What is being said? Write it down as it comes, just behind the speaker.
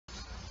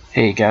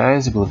Hey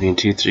guys,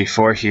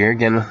 Oblivion234 here,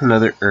 again with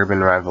another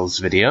Urban Rivals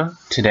video.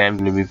 Today I'm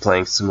going to be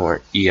playing some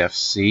more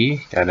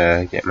EFC.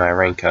 Gotta get my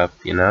rank up,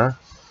 you know.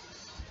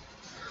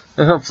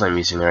 And hopefully I'm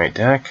using the right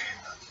deck,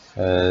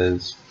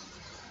 because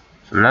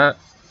if I'm not,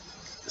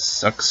 it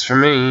sucks for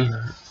me.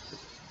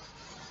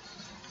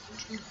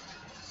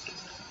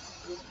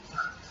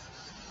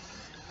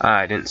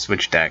 I didn't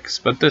switch decks,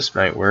 but this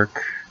might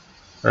work.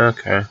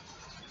 Okay.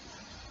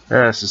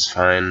 This is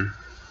fine.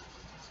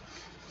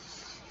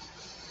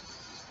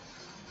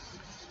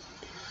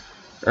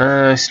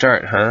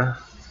 Start, huh?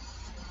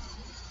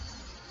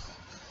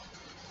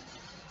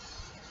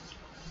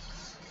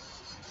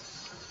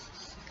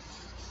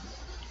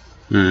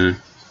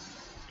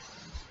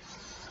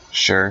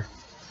 Sure.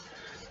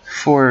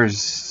 4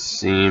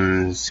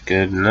 seems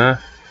good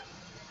enough.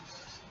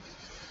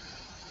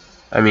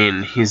 I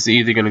mean, he's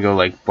either gonna go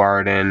like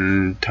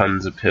Barden,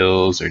 tons of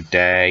pills, or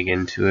Dag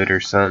into it or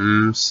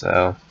something,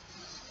 so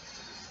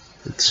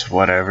it's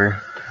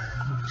whatever.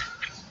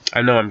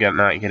 I know I'm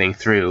not getting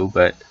through,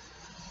 but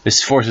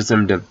this forces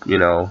him to, you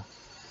know,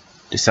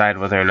 decide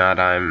whether or not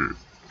I'm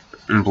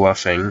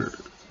bluffing.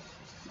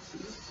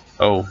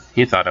 Oh,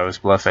 he thought I was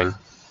bluffing.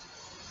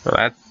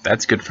 Well,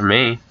 that's good for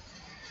me.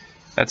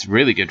 That's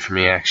really good for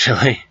me,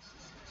 actually.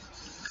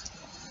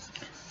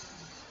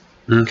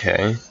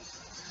 Okay.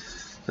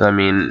 I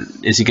mean,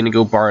 is he gonna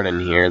go Barden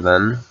here,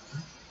 then?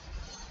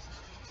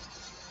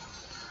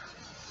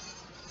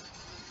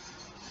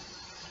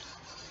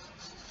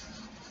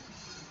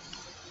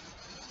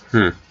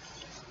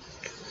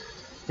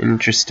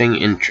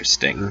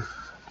 Interesting.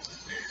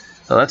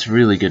 Well, that's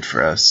really good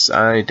for us.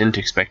 I didn't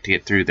expect to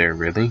get through there,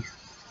 really.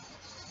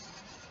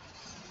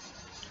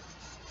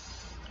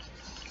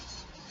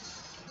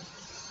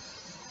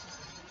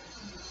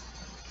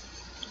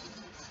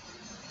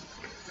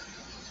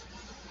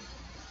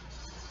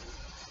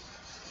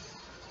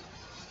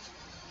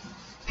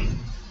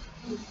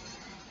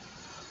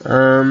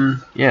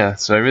 Yeah,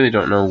 so I really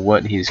don't know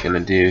what he's gonna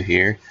do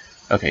here.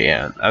 Okay,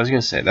 yeah, I was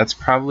gonna say, that's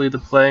probably the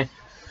play.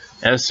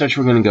 As such,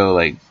 we're gonna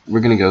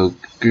go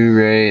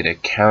Gure to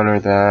counter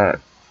that.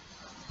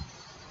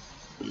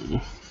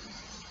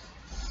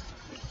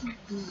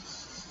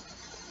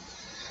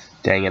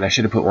 Dang it, I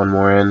should have put one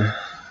more in.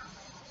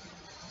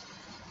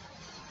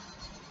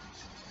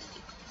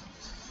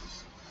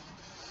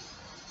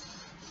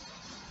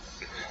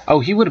 Oh,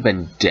 he would have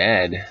been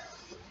dead.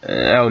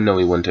 Oh, no,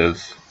 he wouldn't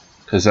have.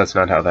 Because that's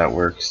not how that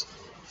works.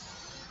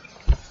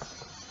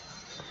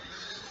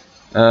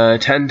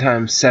 10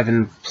 times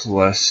 7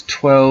 plus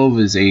 12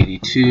 is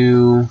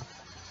 82.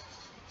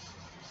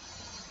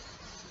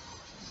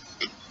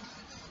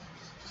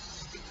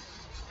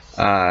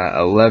 Uh,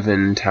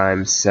 11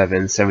 times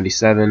 7,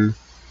 77.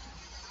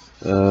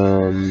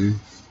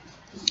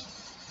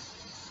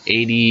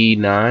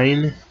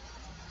 89.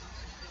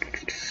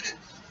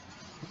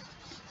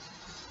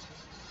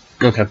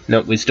 Okay,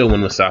 nope, we still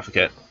win with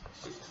Suffocate.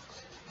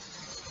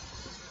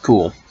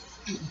 Cool.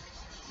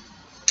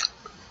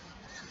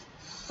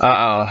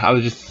 I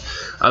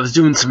was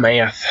doing some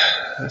math,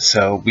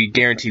 so we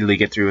guaranteedly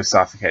get through with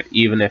Suffocate,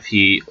 even if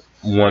he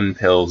one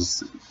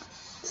pills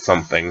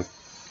something,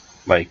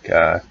 like,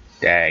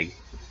 Dag.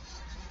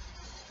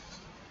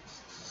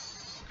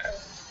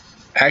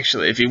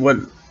 Actually, if he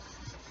wouldn't,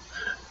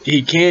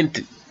 he can't,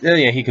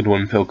 yeah, he could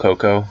one pill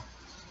Coco,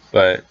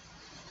 but,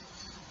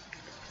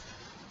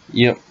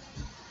 yep,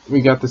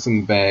 we got this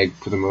in the bag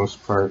for the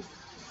most part.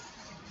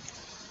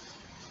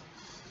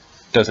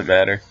 Doesn't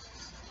matter.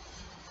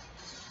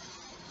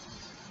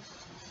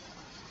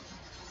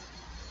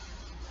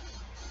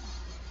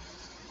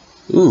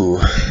 Ooh.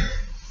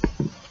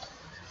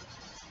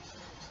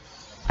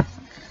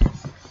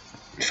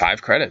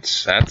 5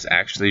 credits. That's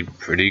actually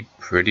pretty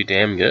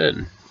damn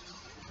good.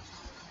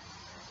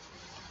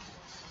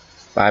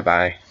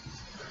 Bye-bye.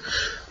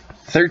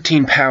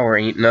 13 power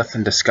ain't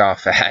nothing to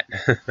scoff at.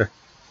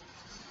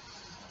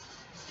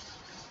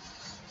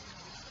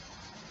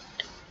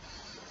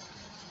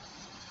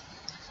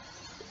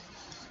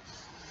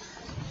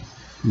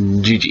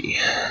 GG.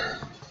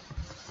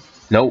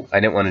 Nope,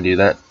 I didn't want to do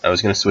that. I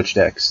was going to switch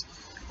decks.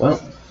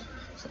 Well,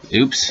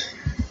 oops.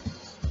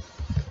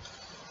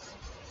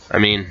 I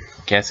mean,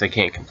 guess I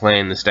can't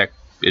complain. This deck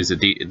is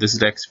this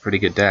deck's a pretty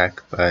good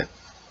deck, but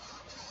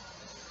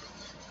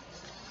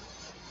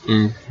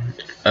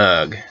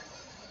ugh.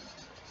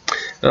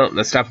 Well,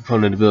 the stop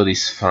opponent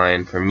ability's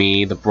fine for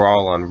me. The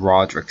brawl on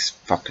Roderick's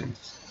fucking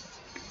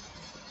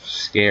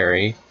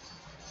scary.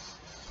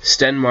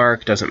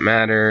 Stenmark doesn't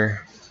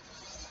matter.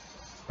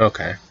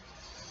 Okay.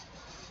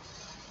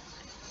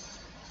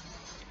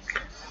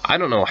 I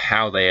don't know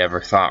how they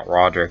ever thought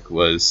Roderick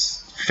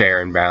was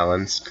fair and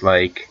balanced.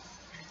 Like,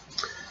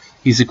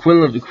 he's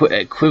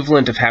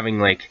equivalent of having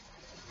like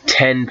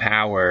 10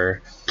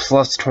 power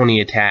plus 20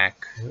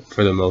 attack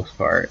for the most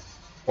part,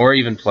 or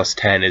even plus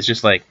 10. It's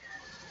just like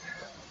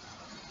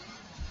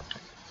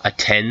a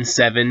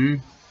 10-7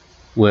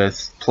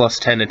 with plus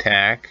 10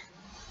 attack,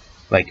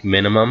 like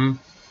minimum.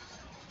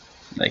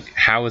 Like,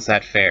 how is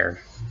that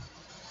fair?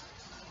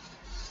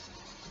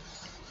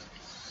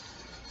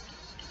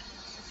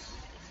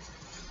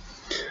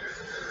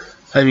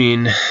 I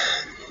mean,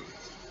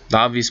 the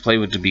obvious play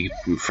would be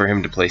for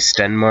him to play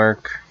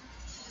Stenmark.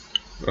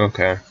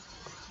 Okay.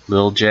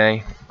 Lil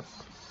J.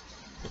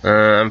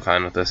 I'm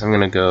fine with this. I'm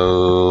gonna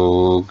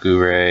go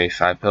Gure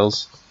 5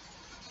 pills.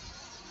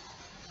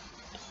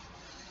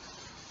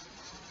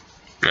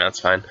 Yeah, that's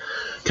fine.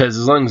 Because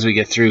as long as we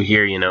get through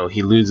here, you know,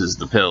 he loses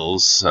the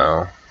pills,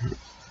 so...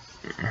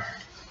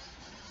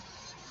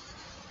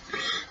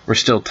 We're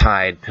still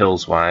tied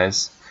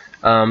pills-wise.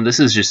 This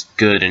is just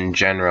good in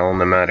general,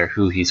 no matter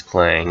who he's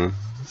playing.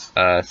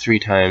 3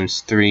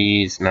 times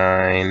 3 is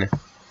 9.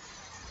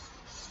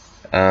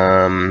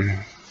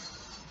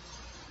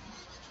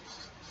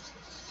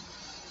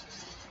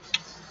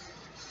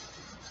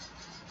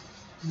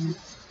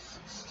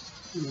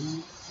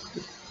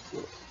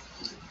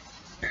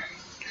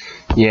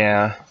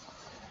 Yeah.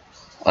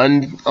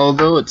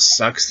 Although it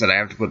sucks that I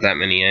have to put that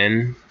many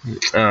in,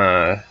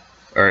 or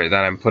that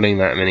I'm putting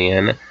that many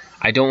in,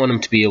 I don't want him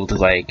to be able to,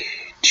 like,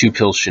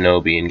 2-pill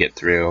Shinobi and get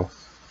through.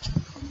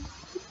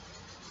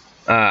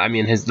 I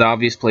mean, the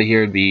obvious play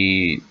here would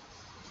be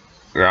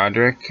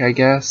Roderick, I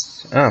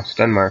guess. Oh,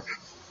 Stenmark.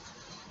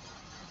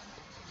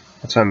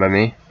 That's fine by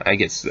me. I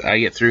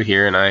get through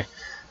here, and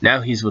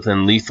now he's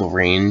within lethal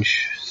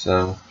range,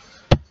 so...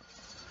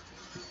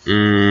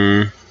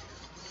 9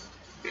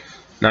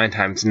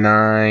 times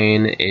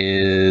 9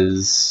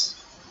 is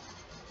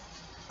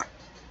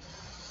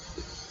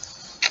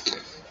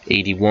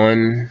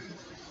 81.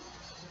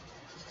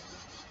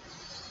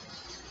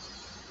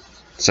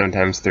 7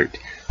 times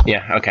 13.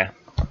 Yeah, okay.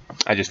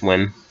 I just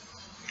win.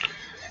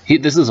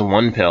 This is a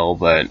 1 pill,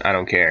 but I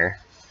don't care.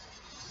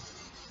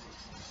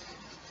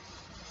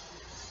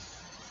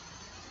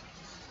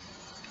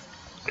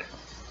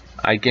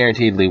 I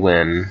guaranteedly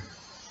win.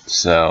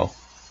 So.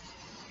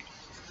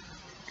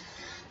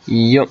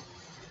 Yup.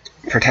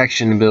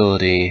 Protection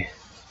ability.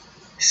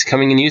 It's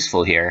coming in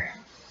useful here.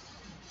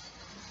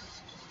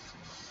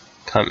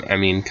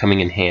 Coming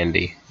in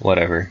handy.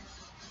 Whatever.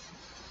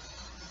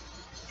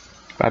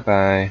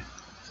 Bye-bye.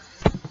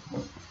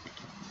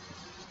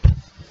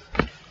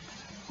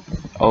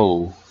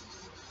 Oh.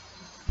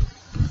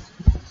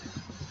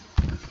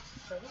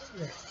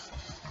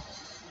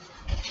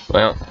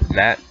 Well,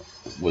 that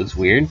was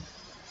weird.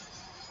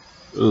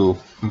 Ooh.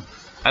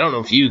 I don't know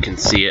if you can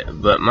see it,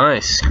 but my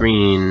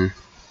screen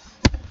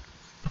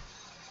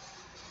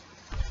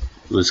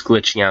was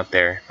glitching out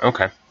there.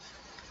 Okay.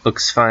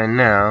 Looks fine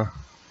now.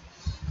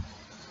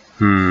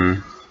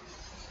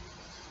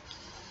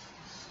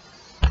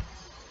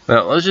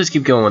 Well, let's just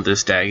keep going with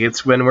this deck.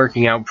 It's been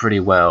working out pretty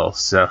well,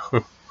 so...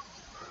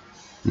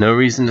 no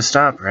reason to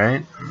stop,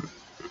 right?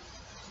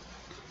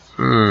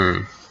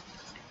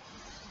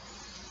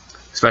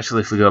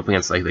 Especially if we go up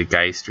against, like, the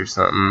Geist or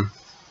something.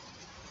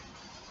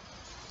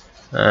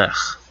 Ugh.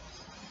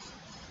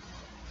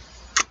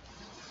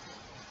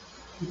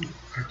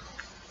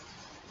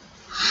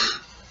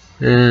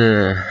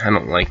 I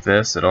don't like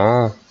this at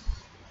all.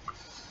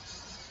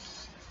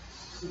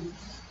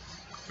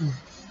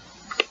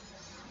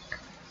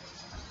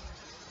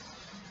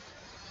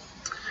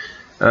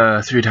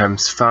 Uh, 3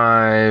 times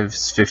 5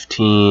 is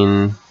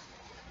 15.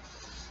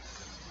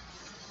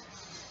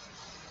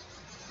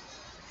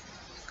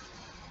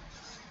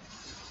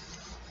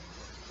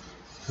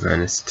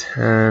 Minus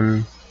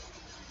 10.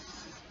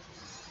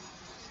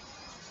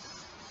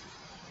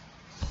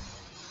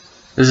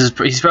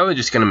 He's probably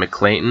just gonna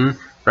McClayton,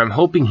 but I'm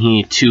hoping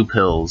he 2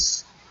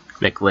 pills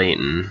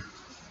McClayton,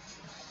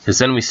 because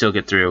then we still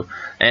get through.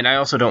 And I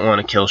also don't want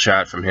a kill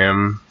shot from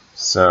him,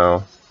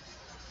 so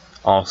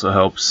also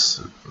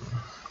helps.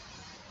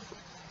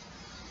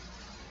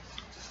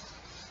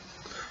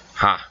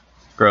 Ha!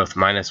 Growth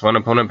minus 1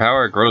 opponent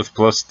power, growth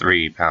plus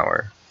 3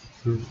 power.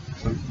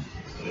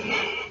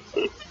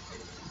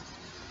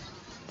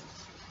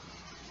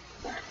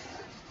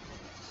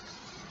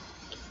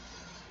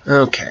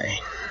 Okay.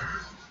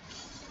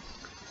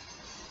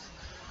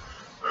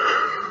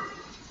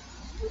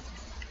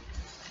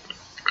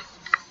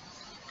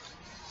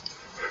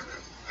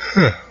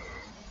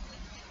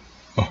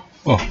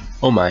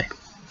 Oh my.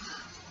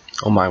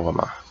 Oh my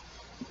wama.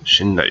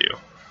 Shindayu.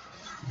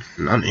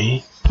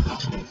 Nani?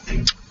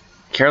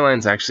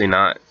 Caroline's actually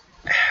not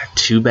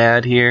too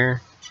bad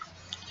here.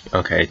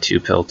 Okay, 2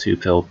 pill, 2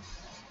 pill.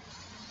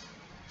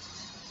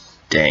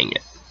 Dang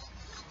it.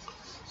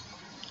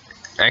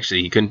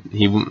 Actually, he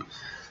couldn't.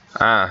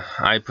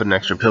 I put an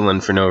extra pill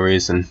in for no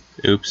reason.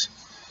 Oops.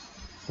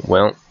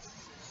 Well.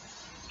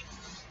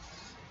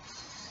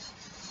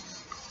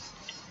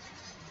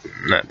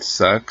 That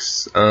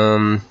sucks.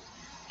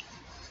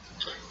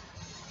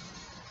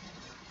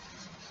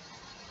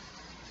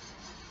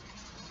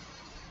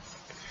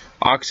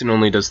 Oxen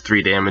only does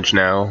 3 damage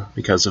now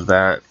because of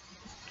that.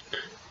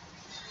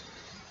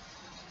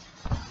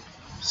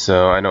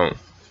 So I don't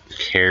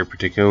care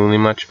particularly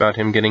much about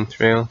him getting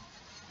through.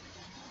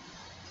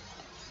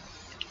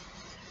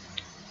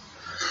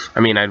 I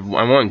mean, I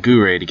want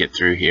Gure to get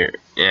through here.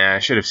 Yeah, I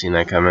should have seen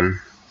that coming.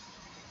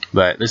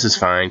 But this is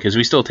fine, because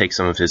we still take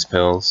some of his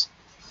pills.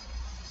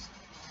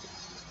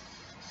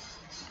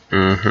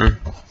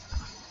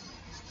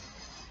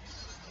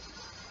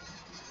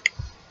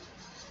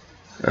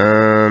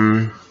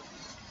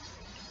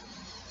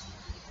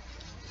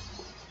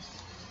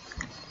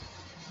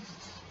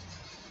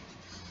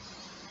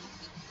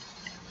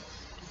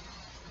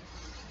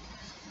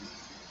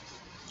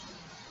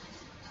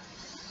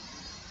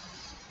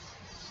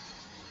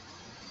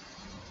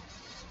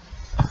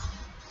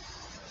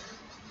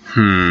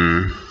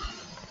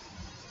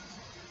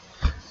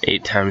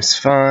 8 times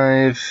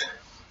 5.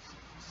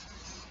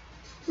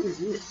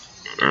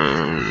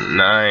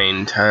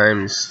 9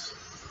 times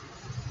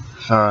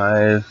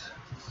 5.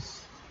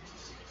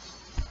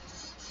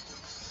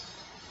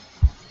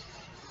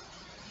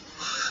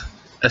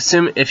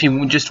 Assume if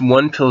he just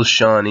one pills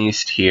Sean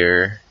East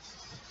here,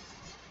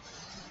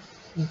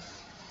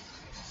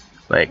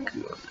 like,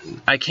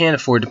 I can't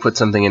afford to put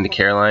something into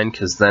Caroline,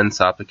 because then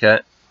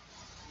Sopicat.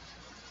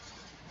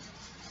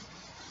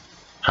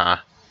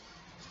 Ha.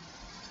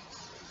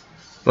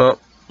 Well,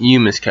 you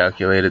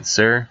miscalculated,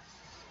 sir.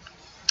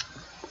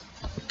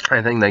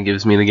 I think that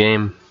gives me the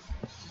game.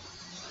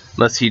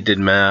 Unless he did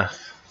math.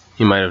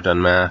 He might have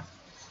done math.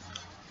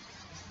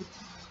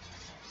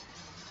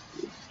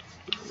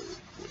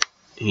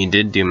 He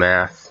did do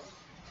math.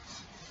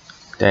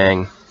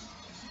 Dang.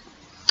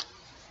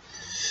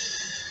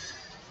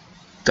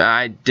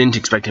 I didn't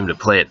expect him to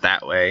play it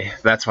that way.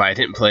 That's why I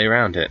didn't play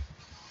around it.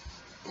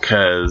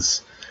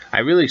 Because I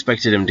really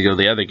expected him to go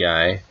the other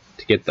guy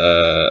to get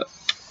the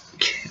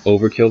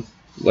overkill,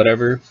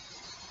 whatever.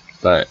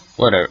 But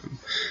whatever,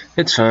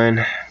 it's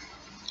fine.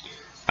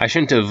 I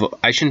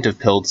shouldn't have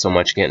pilled so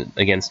much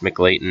against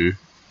McLayton.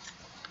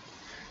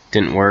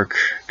 Didn't work.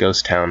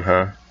 Ghost Town,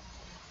 huh?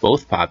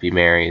 Both Poppy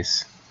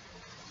Marys.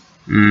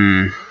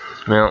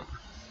 Well.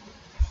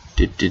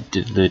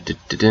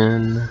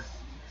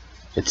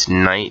 It's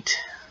night.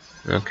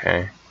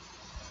 Okay.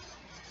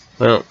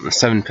 Well,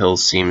 7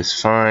 pills seems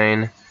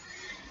fine.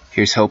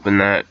 Here's hoping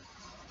that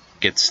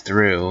gets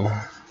through.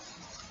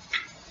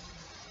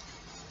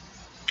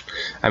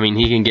 I mean,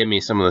 he can give me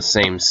some of the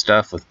same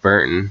stuff with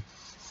Burton.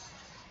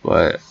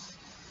 But,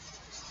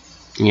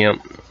 yep.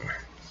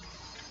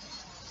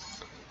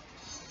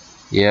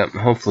 Yep,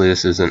 hopefully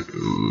this isn't...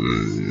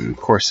 of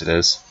course it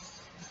is.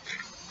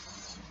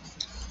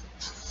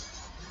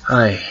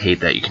 I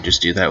hate that you can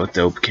just do that with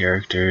dope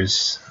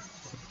characters.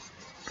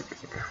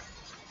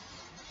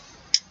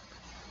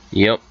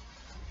 Yep.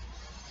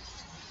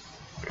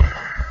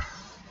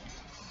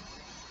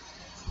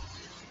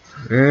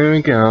 There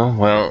we go.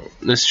 Well,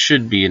 this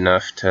should be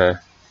enough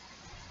to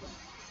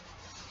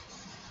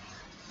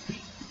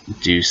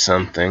do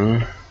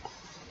something.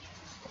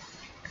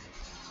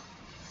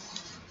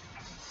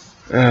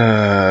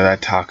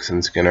 That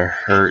toxin's gonna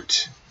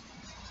hurt.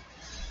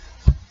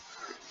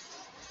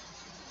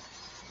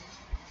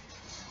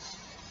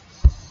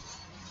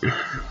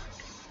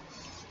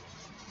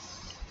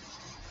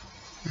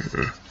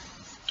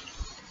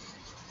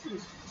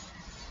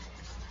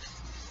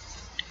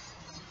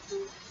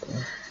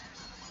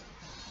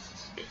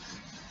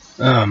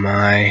 Oh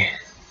my.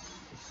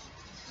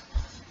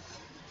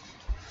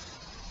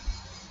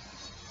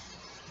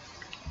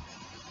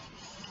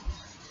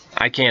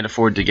 I can't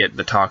afford to get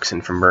the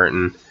toxin from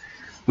Burton.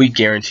 We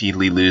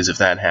guaranteedly lose if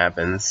that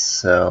happens,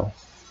 so...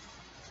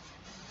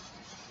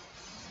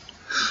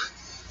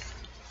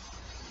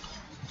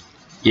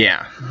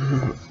 yeah.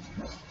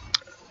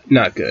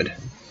 Not good.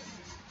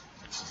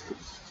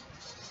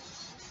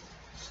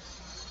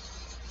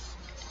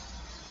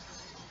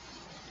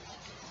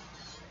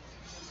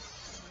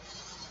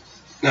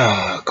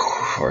 Oh, of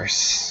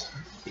course.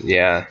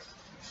 Yeah.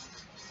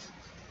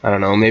 I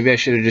don't know, maybe I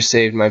should have just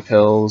saved my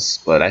pills,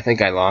 but I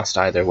think I lost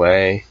either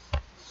way.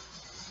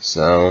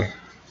 So,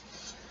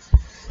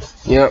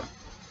 yep.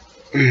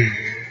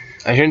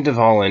 I shouldn't have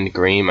all-in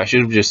Green. I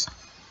should have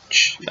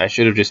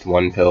just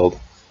one-pilled.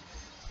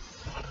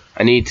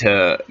 I need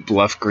to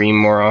bluff Green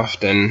more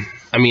often.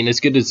 I mean, as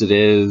good as it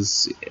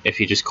is, if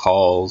he just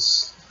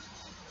calls,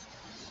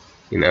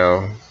 you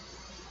know,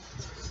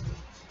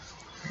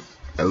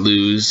 I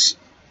lose.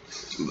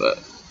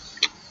 But,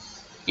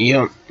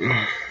 yep.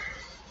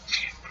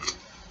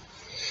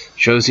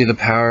 Shows you the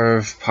power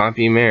of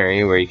Poppy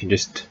Mary, where you can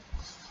just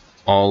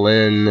all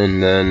in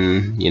and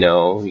then, you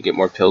know, you get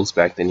more pills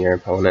back than your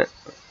opponent.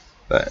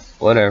 But,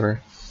 whatever.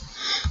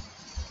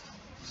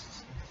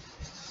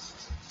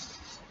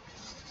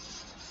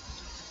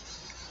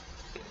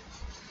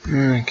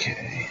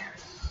 Okay.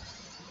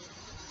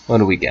 What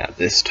do we got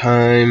this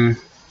time?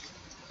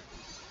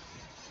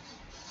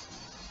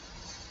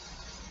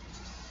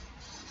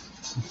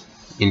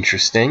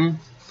 Interesting.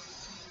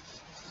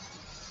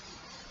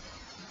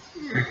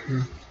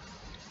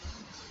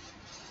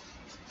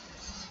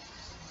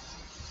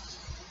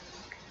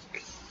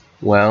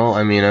 Well,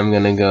 I mean, I'm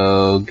gonna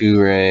go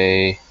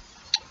Gure.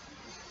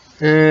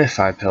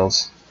 5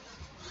 pills.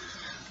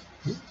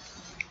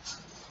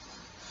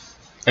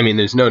 I mean,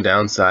 there's no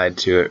downside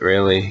to it,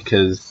 really,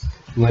 because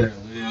win or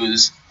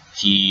lose,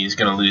 he's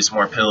gonna lose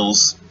more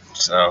pills,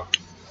 so.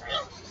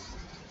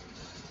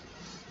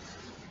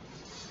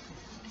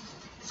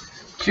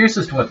 Curious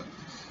as to what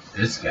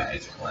this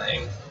guy's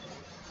playing.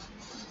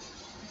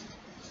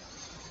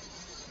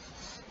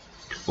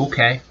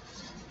 Okay.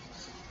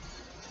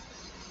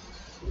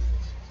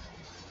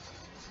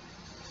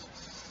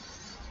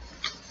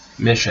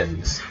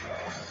 Missions.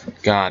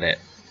 Got it.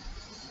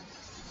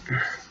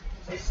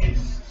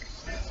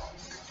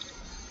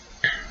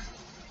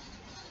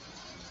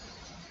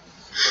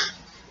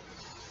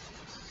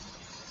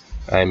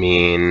 I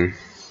mean,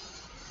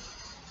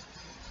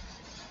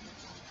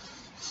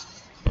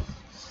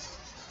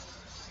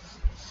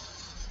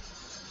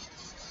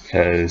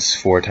 because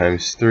 4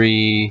 times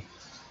 3.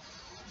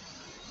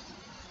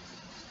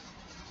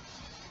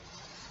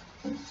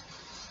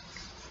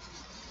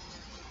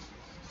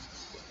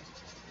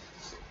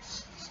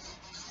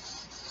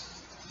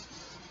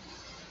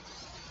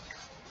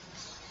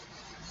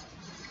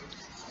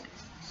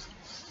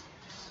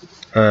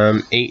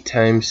 Um, 8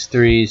 times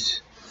 3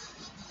 is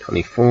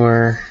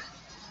 24.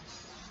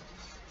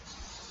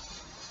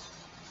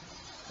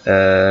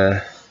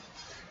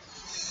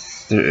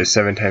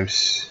 7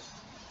 times,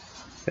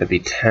 that'd be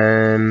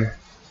 10.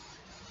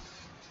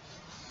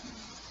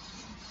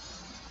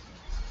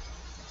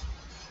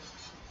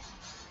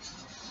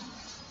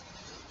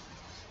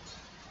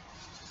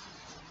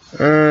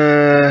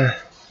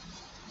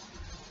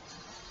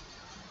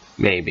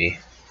 Maybe.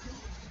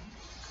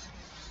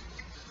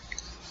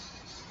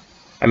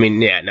 I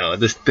mean, yeah, no,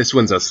 this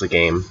wins us the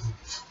game.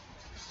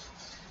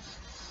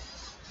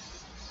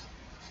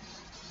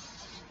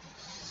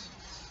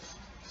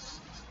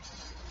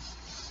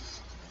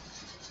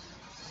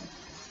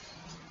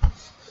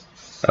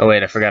 Oh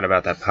wait, I forgot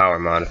about that power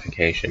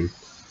modification.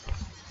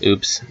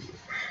 Oops.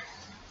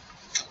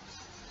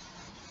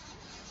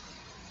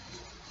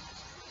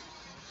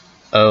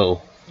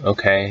 Oh,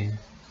 okay.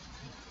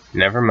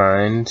 Never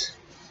mind.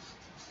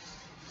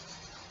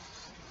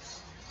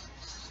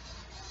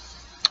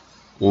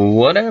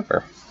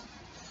 Whatever.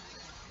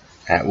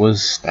 That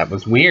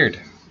was weird.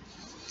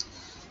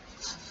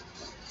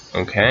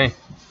 Okay.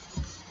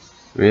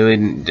 Really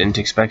didn't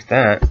expect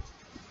that.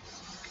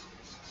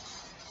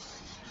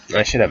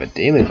 I should have a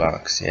daily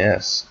box,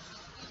 yes.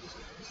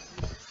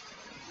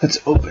 Let's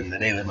open the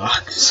daily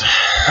box.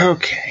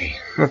 Okay,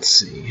 let's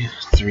see.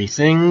 3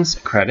 things.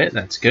 Credit,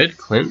 that's good.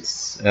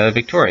 Clint's.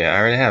 Victoria, I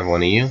already have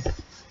one of you.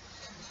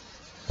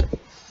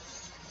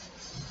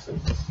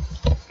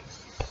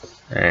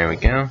 There we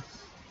go.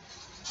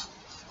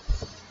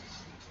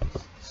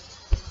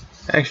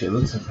 Actually, it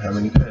looks like how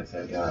many credits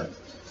I got.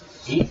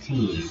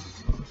 18.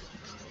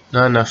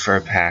 Not enough for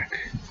a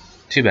pack.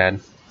 Too bad.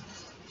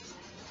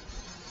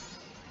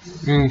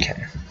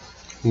 Okay.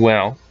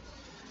 Well,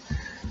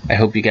 I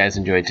hope you guys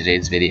enjoyed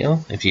today's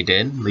video. If you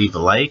did, leave a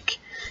like.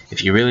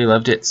 If you really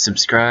loved it,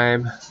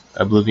 subscribe.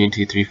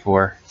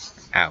 Oblivion234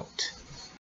 out.